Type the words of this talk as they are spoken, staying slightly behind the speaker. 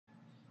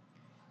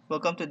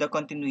Welcome to the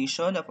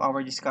continuation of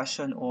our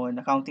discussion on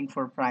accounting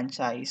for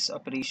franchise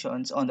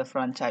operations on the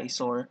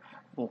franchisor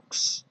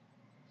books.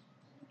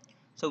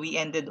 So we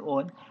ended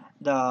on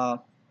the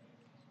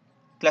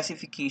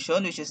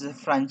classification, which is the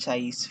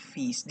franchise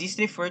fees. These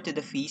refer to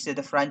the fees that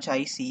the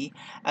franchisee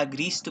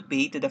agrees to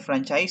pay to the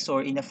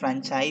franchisor in a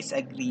franchise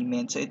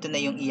agreement. So ito na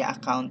yung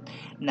i-account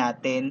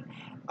natin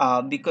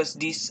because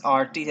these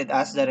are treated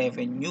as the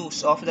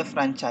revenues of the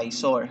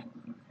franchisor.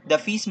 The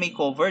fees may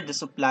cover the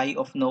supply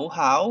of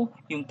know-how,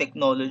 yung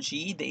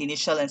technology, the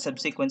initial and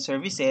subsequent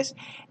services,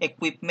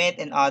 equipment,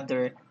 and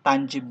other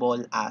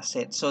tangible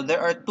assets. So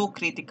there are two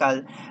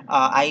critical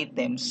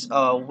items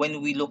when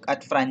we look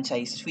at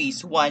franchise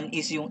fees. One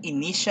is yung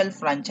initial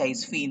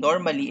franchise fee.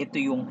 Normally, ito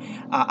yung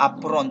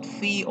upfront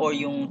fee or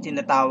yung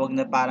tinatawag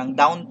na parang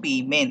down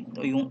payment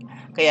o yung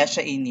kaya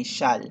siya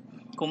initial.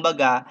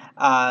 Kumbaga,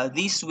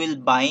 this will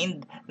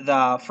bind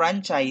the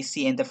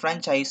franchisee and the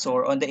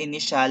franchisor on the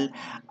initial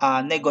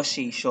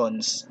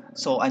negotiations.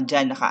 So,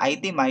 andyan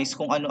naka-itemize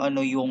kung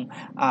ano-ano yung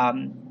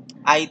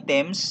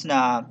items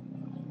na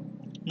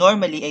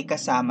normally ay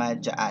kasama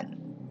dyan.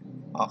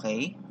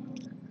 Okay?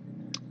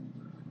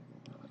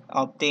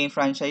 Obtain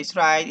franchise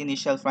right.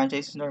 Initial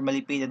franchise is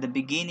normally paid at the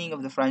beginning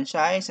of the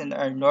franchise and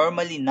are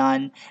normally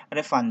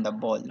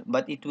non-refundable.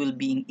 But it will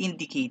be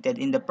indicated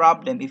in the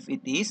problem if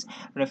it is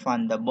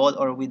refundable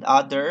or with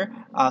other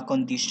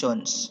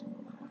conditions.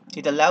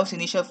 It allows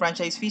initial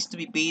franchise fees to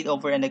be paid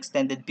over an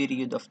extended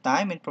period of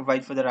time and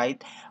provide for the right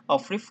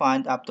of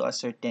refund up to a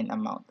certain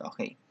amount.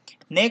 Okay.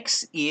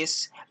 Next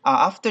is,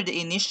 after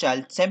the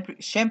initial,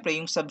 syempre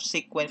yung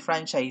subsequent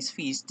franchise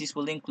fees, this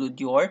will include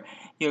your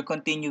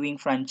continuing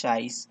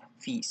franchise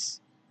fees.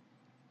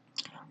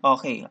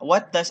 Okay,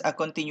 what does a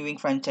continuing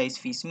franchise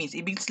fees means?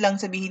 Ibig lang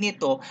sabihin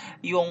nito,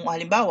 yung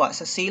halimbawa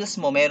sa sales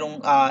mo,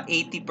 merong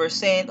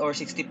 80% or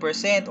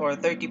 60% or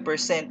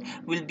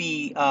 30% will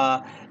be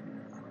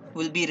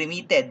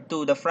remitted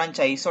to the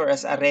franchisor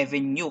as a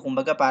revenue,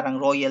 kumbaga parang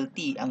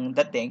royalty ang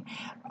dating,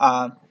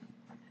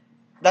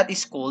 that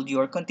is called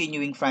your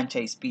continuing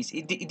franchise fees.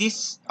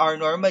 These are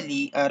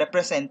normally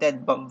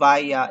represented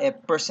via a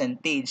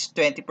percentage,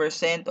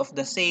 20% of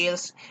the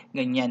sales,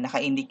 ganyan,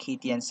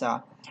 naka-indicate yan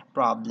sa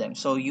problem.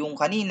 So, yung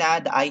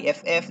kanina, the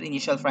IFF,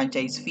 initial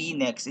franchise fee,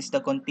 next is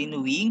the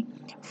continuing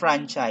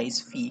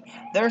franchise fee.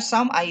 There are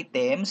some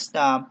items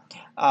na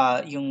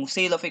yung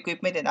sale of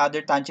equipment and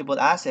other tangible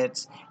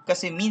assets,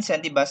 kasi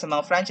minsan, di ba, sa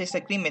mga franchise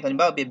agreement,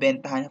 halimbawa,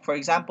 bibentahan, for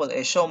example,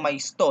 show my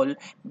stall,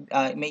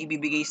 may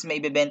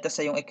ibebenta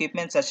sa yung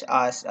equipment such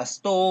as a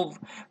stove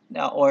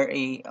or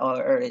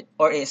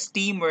a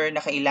steamer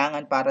na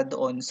kailangan para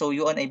doon. So,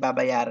 yun ay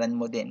babayaran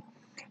mo din.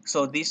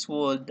 So, this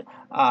would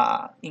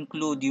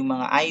include yung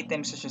mga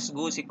items such as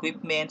goods,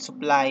 equipment,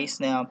 supplies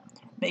na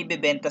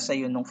ibebenta sa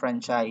iyo ng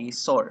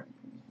franchisor.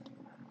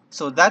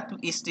 So, that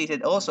is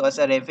treated also as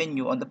a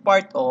revenue on the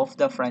part of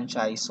the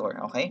franchisor.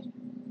 Okay?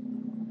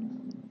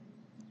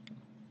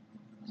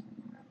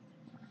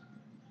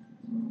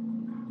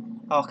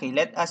 Okay,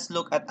 let us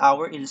look at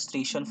our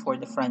illustration for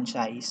the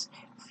franchise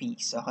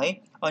fees.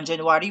 Okay? On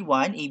January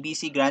 1,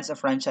 ABC grants a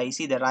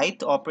franchisee the right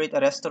to operate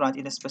a restaurant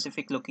in a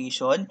specific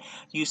location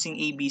using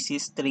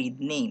ABC's trade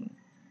name,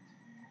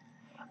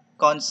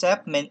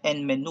 concept,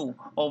 and menu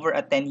over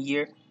a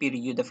 10-year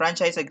period. The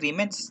franchise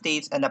agreement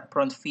states an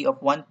upfront fee of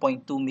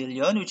 1.2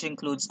 million, which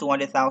includes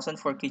 200,000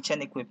 for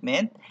kitchen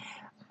equipment.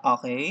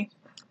 Okay,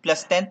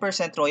 plus 10%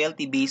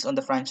 royalty based on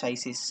the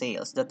franchisee's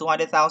sales. The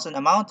 200,000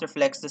 amount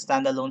reflects the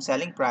standalone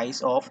selling price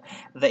of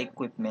the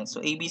equipment.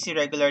 So ABC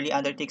regularly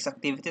undertakes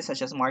activities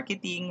such as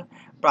marketing,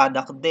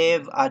 product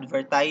dev,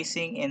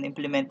 advertising, and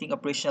implementing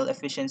operational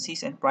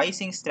efficiencies and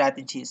pricing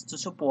strategies to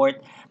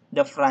support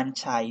the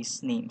franchise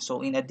name.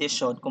 So in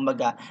addition,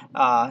 kumbaga,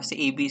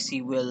 si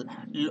ABC will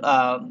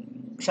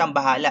siyang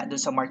bahala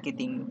dun sa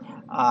marketing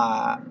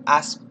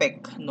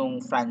aspect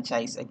ng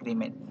franchise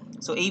agreement.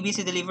 So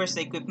ABC delivers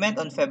the equipment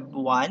on Feb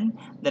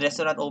 1. The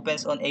restaurant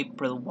opens on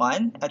April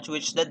 1, at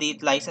which the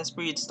date license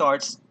period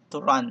starts to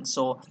run.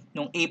 So,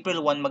 nung April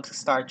 1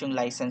 mag-start yung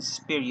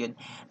license period.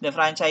 The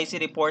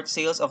franchisee reports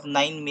sales of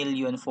 9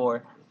 million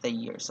for the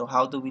year. So,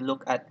 how do we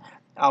look at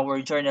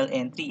our journal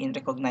entry in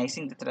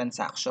recognizing the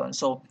transaction?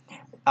 So,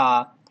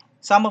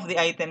 some of the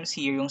items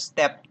here, yung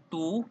step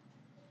 2,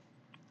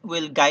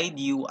 will guide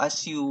you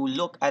as you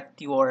look at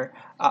your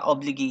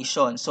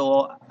obligation.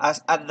 So,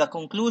 as at the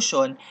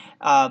conclusion,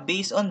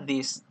 based on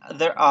this,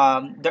 there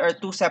are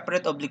two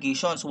separate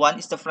obligations. One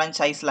is the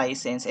franchise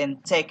license, and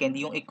second,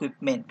 yung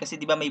equipment.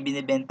 Kasi di ba may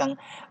binibentang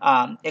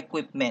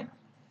equipment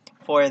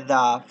for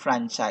the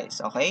franchise.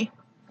 Okay?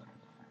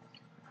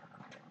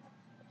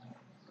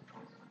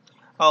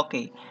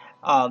 Okay.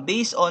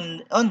 Based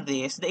on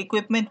this, the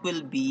equipment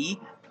will be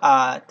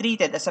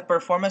treated as a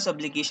performance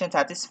obligation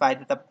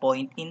satisfied at a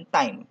point in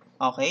time.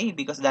 Okay?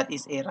 Because that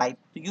is a right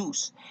to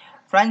use.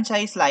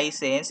 Franchise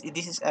license,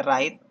 this is a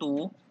right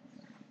to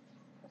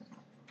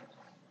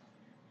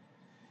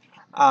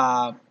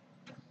uh,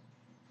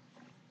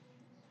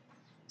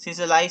 Since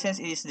the license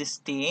is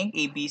distinct,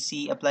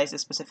 ABC applies the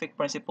specific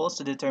principles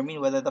to determine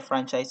whether the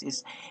franchise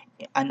is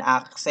an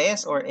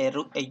access or a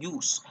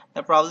use.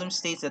 The problem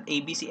states that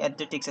ABC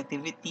undertakes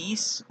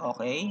activities,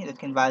 okay, that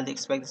can validly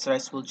expect its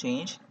rights will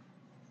change.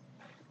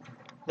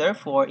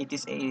 Therefore, it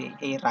is a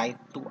right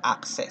to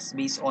access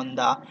based on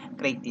the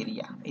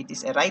criteria. It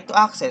is a right to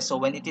access. So,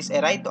 when it is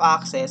a right to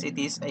access, it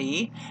is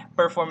a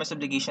performance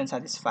obligation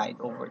satisfied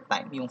over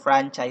time. Yung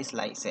franchise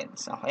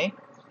license. Okay?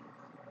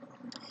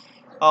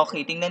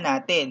 Okay, tingnan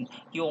natin.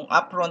 Yung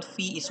upfront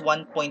fee is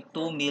 1.2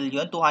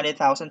 million,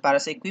 200,000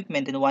 para sa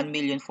equipment and 1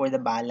 million for the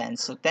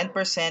balance. So 10%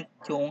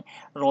 yung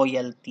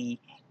royalty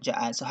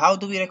diyan. So how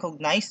do we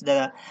recognize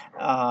the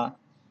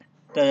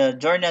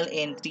journal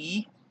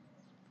entry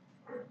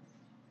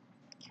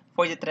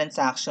for the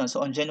transaction?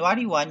 So on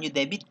January 1, you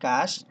debit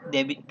cash,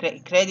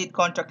 credit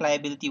contract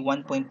liability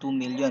 1.2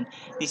 million.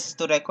 This is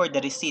to record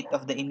the receipt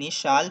of the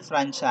initial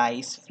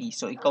franchise fee.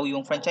 So ikaw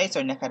yung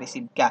franchisor,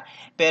 naka-receive ka.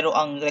 Pero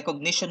ang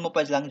recognition mo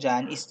pa lang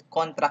dyan is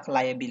contract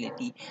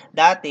liability.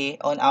 Dati,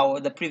 on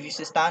the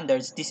previous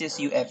standards, this is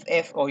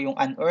UFF or yung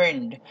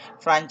unearned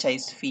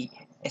franchise fee.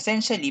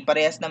 Essentially,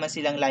 parehas naman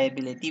silang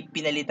liability,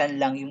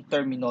 pinalitan lang yung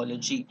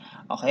terminology.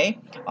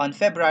 Okay? On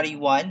February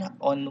 1,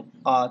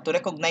 to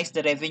recognize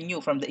the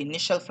revenue from the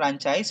initial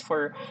franchise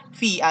for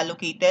fee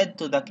allocated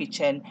to the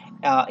kitchen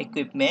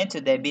equipment, to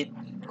debit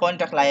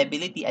contract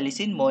liability,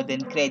 alisin mo,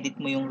 then credit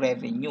mo yung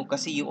revenue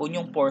kasi yun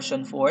yung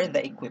portion for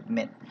the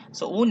equipment.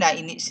 So, una,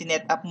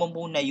 sinet up mo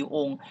muna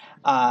yung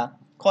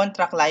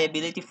contract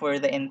liability for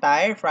the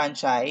entire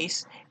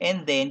franchise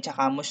and then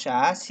tsaka mo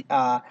siya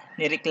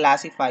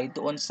ni-reclassify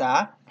doon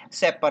sa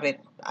separate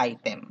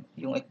item,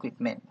 yung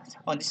equipment.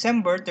 On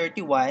December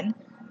 31,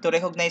 to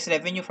recognize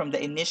revenue from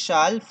the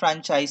initial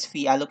franchise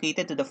fee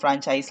allocated to the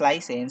franchise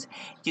license,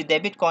 you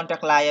debit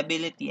contract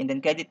liability and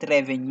then credit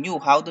revenue.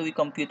 How do we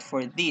compute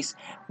for this?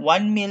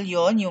 1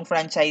 million yung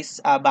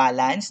franchise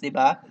balance, di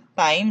ba?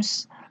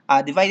 Times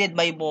divided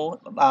by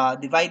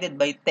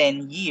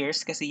 10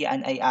 years kasi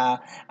yan ay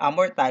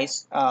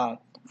amortized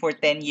for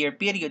 10-year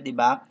period, di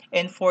ba?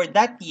 And for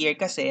that year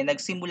kasi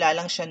nagsimula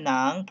lang siya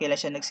kailan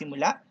siya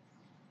nagsimula?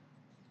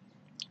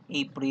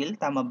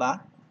 April, tama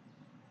ba?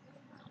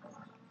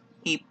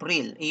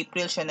 April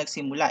siya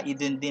nagsimula.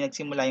 Din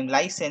nagsimula yung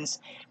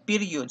license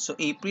period. So,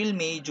 April,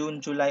 May,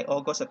 June, July,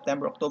 August,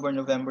 September, October,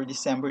 November,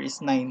 December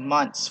is 9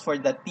 months for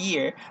that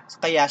year.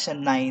 So, kaya siya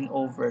 9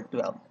 over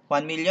 12.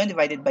 1 million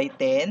divided by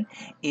 10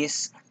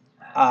 is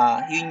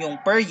yun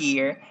yung per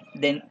year.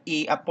 Then,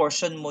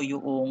 i-apportion mo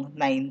yung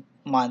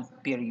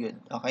 9-month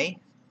period. Okay?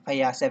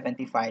 Kaya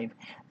 75,000.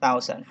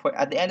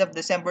 At the end of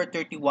December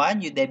 31,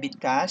 you debit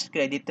cash,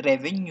 credit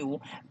revenue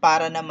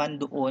para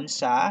naman doon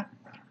sa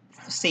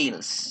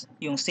sales,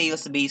 yung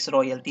sales-based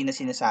royalty na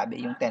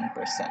sinasabi, yung 10%.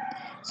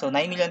 So,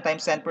 9 million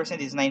times 10%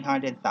 is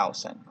 900,000.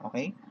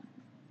 Okay?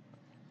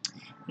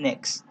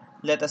 Next,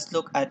 let us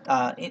look at,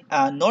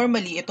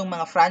 normally, itong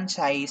mga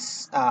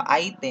franchise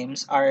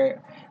items are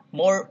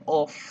more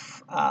of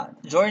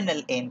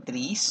journal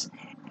entries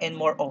and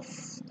more of,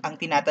 ang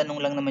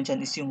tinatanong lang naman dyan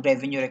is yung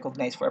revenue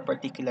recognized for a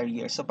particular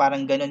year. So,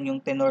 parang ganun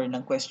yung tenor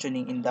ng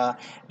questioning in the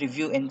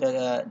review and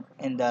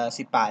the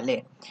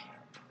SIPALE.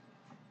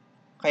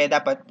 Kaya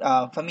dapat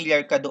familiar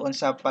ka doon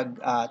sa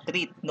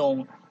pag-treat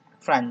ng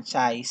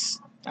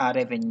franchise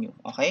revenue.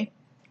 Okay?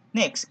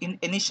 Next,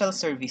 initial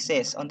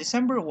services. On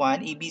December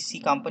 1, ABC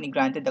Company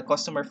granted the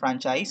customer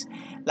franchise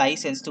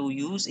license to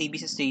use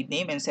ABC's trade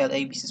name and sell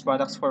ABC's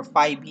products for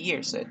 5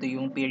 years. So, ito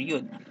yung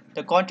period.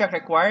 The contract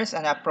requires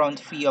an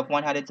upfront fee of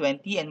 120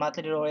 and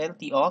monthly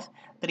royalty of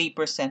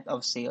 3%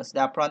 of sales.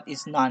 The upfront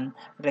is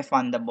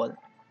non-refundable.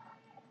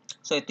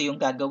 So, ito yung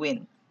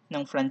gagawin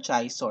ng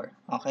franchisor.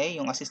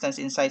 Okay? Yung assistance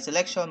in site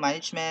selection,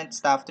 management,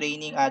 staff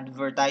training,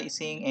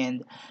 advertising,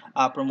 and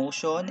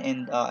promotion,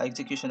 and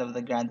execution of the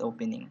grand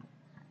opening.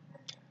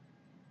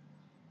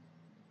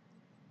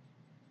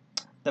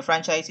 The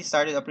franchisee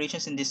started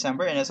operations in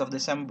December, and as of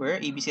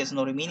December, ABC has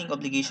no remaining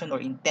obligation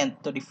or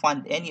intent to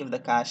refund any of the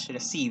cash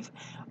received.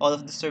 All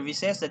of the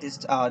services, that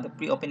is, the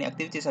pre-opening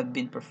activities, have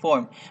been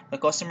performed.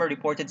 The customer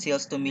reported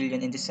sales 2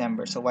 million in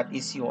December. So, what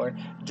is your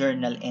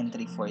journal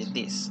entry for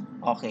this?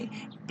 Okay,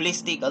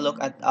 please take a look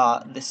at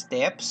the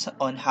steps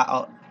on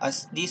how,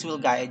 as this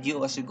will guide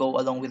you as you go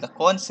along with the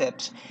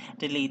concepts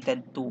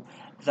related to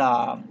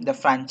the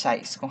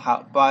franchise, kung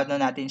paano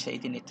natin siya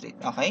itinitreat.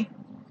 Okay?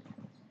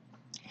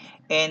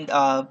 And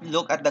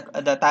look at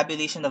the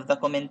tabulation of the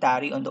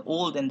commentary on the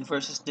old and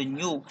versus the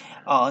new.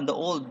 On the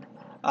old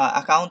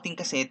accounting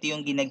kasi, ito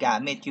yung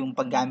ginagamit, yung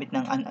paggamit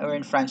ng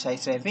unearned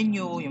franchise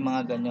revenue, yung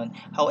mga ganyan.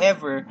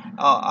 However,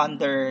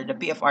 under the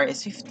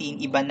PFRS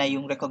 15, iba na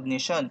yung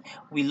recognition.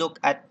 We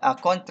look at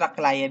contract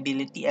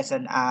liability as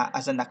an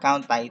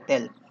account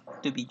title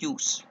to be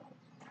used.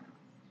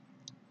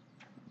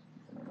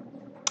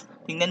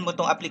 Tingnan mo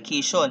tong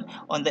application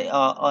on the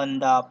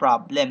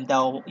problem.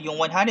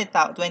 Yung 120,000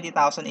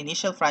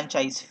 initial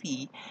franchise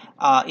fee,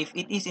 if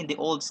it is in the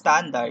old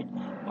standard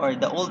or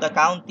the old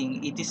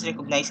accounting, it is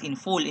recognized in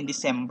full in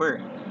December.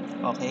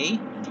 Okay?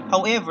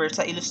 However,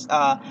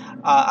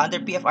 under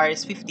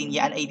PFRS 15,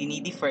 yan ay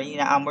dinidefer,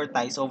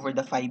 ina-amortize over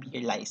the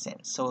 5-year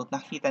license. So,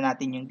 nakita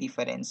natin yung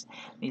difference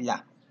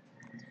nila.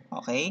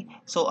 Okay?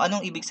 So,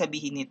 anong ibig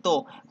sabihin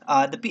nito?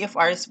 The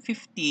PFRS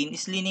 15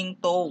 is leaning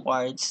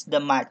towards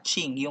the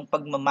matching, yung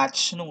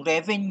pagmamatch ng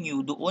revenue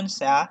doon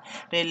sa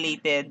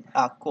related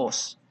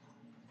cost.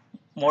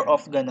 More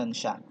of ganun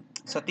siya.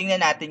 So,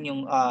 tingnan natin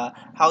yung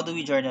how do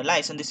we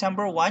journalize. On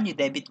December 1, you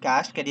debit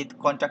cash, credit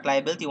contract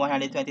liability,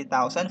 120,000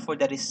 for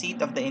the receipt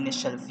of the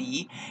initial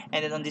fee.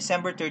 And then on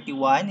December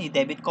 31, you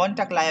debit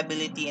contract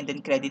liability and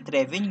then credit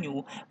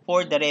revenue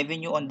for the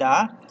revenue on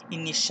the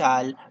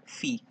initial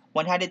fee.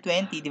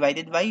 120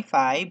 divided by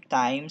 5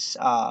 times,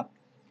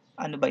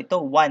 ano ba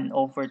ito? 1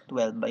 over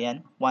 12 ba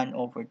yan? 1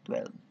 over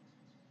 12.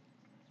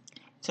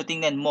 So,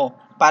 tingnan mo.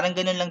 Parang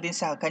ganun lang din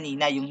sa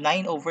kanina, yung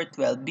 9 over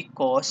 12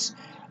 because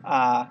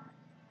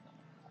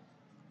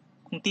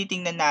kung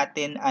titingnan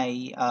natin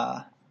ay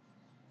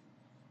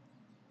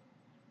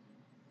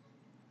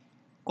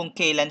kung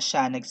kailan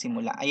siya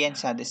nagsimula. Ayan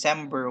siya,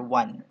 December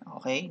 1.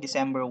 Okay?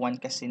 December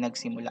 1 kasi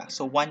nagsimula.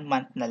 So, 1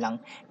 month na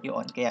lang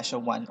yun. Kaya siya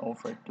 1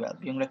 over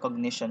 12. Yung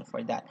recognition for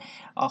that.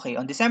 Okay,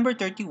 on December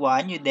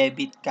 31, you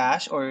debit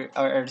cash or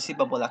a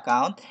receivable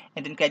account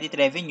and then credit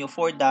revenue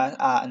for the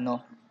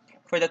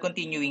for the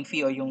continuing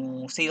fee o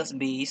yung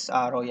sales-based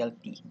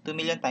royalty. 2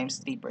 million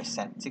times 3%,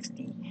 60,000.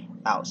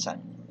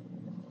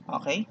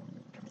 Okay?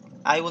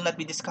 I will not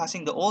be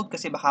discussing the old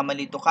kasi baka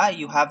malito ka.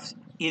 You have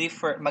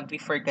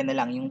mag-refer ka na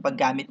lang yung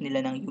paggamit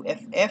nila ng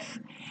UFF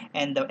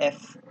and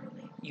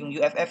yung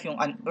UFF yung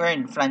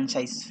unearned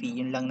franchise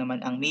fee. Yun lang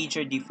naman ang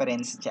major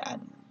difference diyan.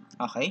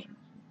 Okay?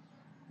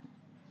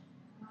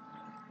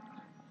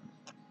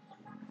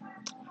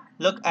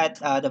 Look at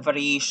the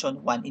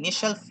variation 1.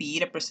 Initial fee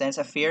represents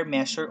a fair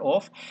measure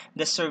of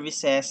the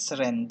services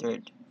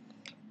rendered.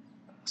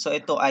 So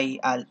ito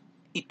ay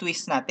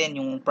i-twist natin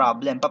yung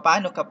problem.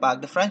 Paano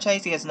kapag the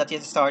franchisee has not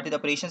yet started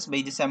operations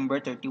by December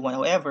 31?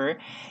 However,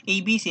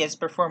 ABC has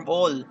performed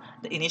all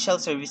the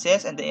initial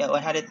services and the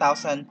 100,000,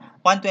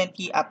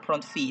 120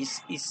 upfront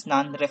fees is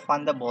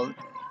non-refundable,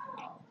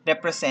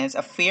 represents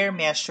a fair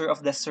measure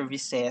of the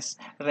services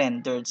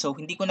rendered. So,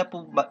 hindi ko na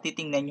po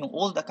titingnan yung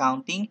old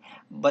accounting,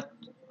 but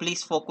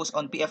please focus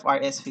on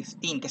PFRS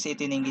 15 kasi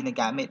ito na yung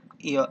ginagamit.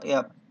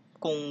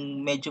 Kung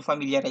medyo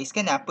familiarize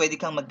ka na, pwede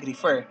kang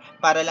mag-refer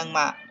para lang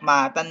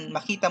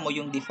makita mo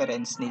yung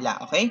difference nila,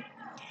 okay?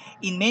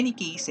 In many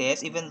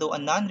cases, even though a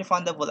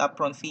non-refundable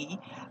upfront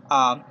fee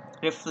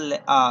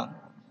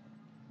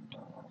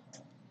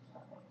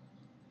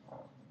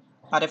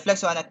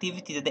reflects on an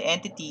activity that the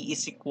entity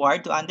is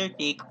required to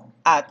undertake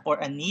at or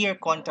a near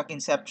contract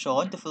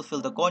inception to fulfill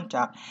the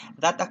contract,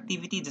 that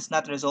activity does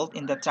not result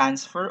in the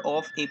transfer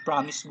of a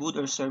promised good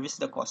or service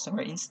to the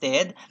customer.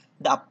 Instead,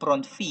 the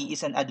upfront fee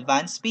is an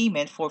advance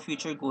payment for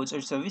future goods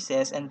or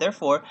services and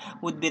therefore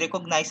would be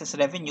recognized as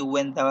revenue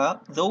when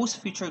those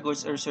future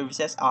goods or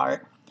services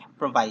are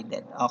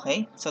provided.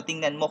 Okay? So,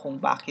 tingnan mo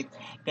kung bakit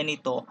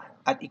ganito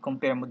at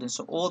i-compare mo dun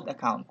sa old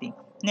accounting.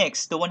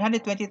 Next, the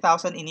 120,000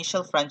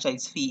 initial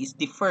franchise fee is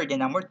deferred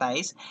and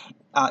amortized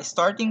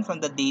starting from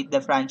the date the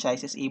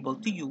franchise is able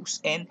to use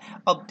and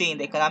obtain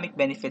the economic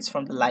benefits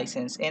from the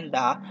license and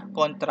the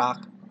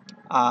contract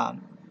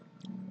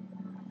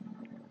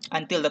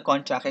until the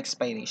contract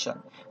expiration.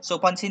 So,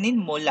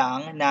 pansinin mo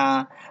lang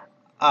na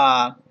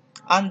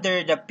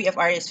under the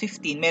PFRS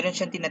 15, meron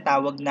siyang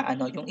tinatawag na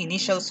yung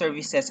initial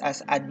services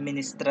as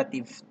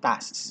administrative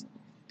tasks.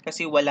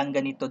 Kasi walang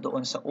ganito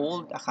doon sa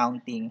old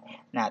accounting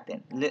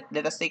natin.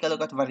 Let us take a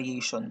look at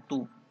variation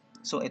 2.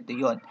 So, ito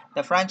yon.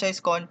 The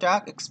franchise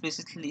contract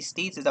explicitly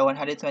states that the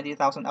 120,000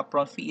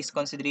 upfront fee is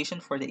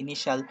consideration for the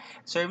initial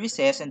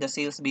services and the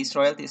sales-based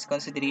royalty is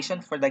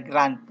consideration for the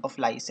grant of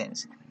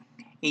license.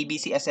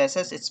 ABC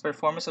assesses its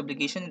performance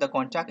obligation in the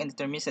contract and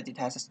determines that it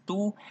has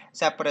two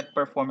separate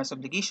performance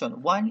obligations.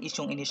 One is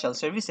yung initial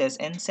services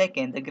and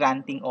second, the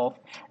granting of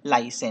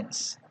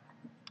license.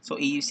 So,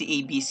 si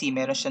ABC,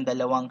 meron siyang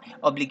dalawang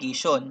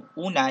obligation.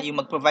 Una, yung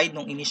mag-provide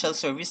ng initial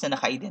service na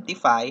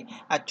naka-identify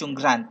at yung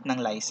grant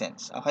ng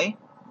license. Okay?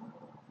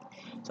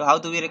 So, how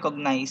do we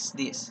recognize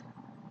this?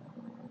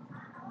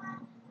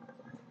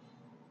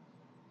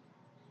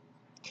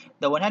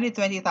 The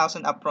 120,000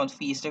 upfront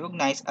fee is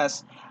recognized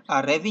as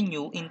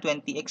revenue in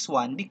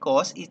 20x1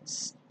 because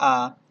it's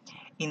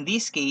in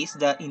this case,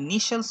 the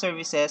initial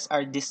services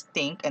are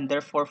distinct and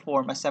therefore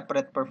form a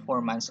separate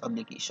performance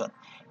obligation.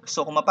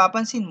 So, kung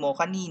mapapansin mo,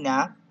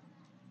 kanina,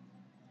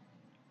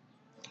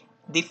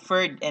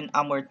 deferred and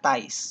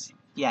amortized.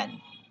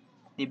 Yan.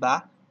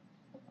 Diba?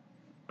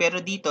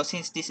 Pero dito,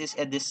 since this is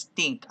a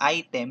distinct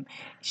item,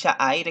 siya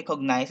ay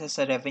recognized as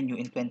a revenue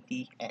in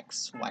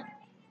 20x1.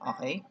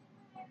 Okay?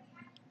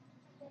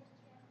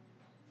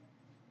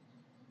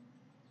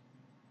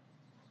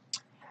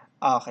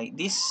 Okay,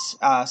 this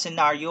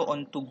scenario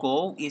on to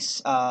go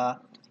is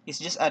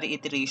just a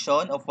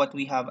reiteration of what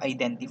we have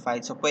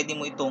identified. So, pwede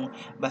mo itong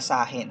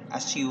basahin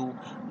as you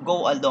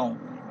go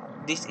along.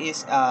 This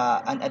is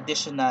an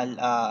additional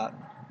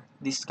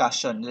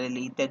discussion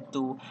related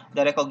to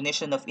the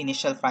recognition of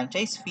initial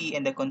franchise fee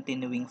and the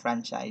continuing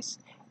franchise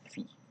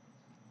fee.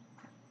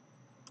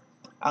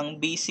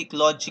 Ang basic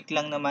logic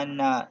lang naman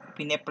na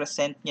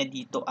pine-present niya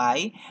dito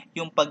ay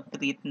yung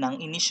pag-treat ng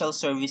initial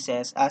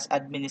services as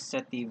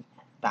administrative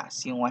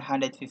task, yung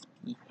 150,000.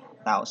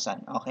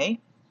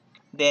 Okay?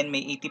 Then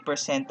may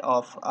 80%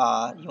 of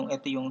yung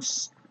ito yung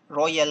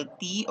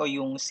royalty o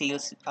yung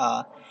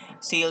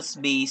sales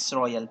based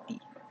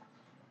royalty.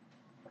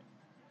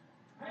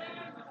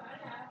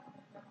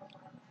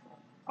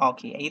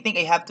 Okay, I think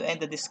I have to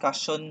end the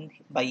discussion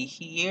by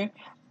here.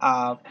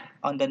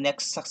 On the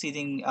next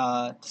succeeding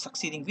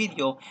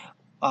video,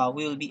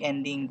 we will be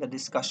ending the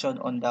discussion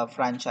on the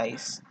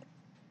franchise,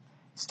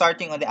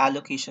 starting on the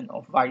allocation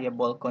of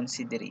variable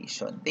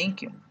consideration.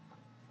 Thank you.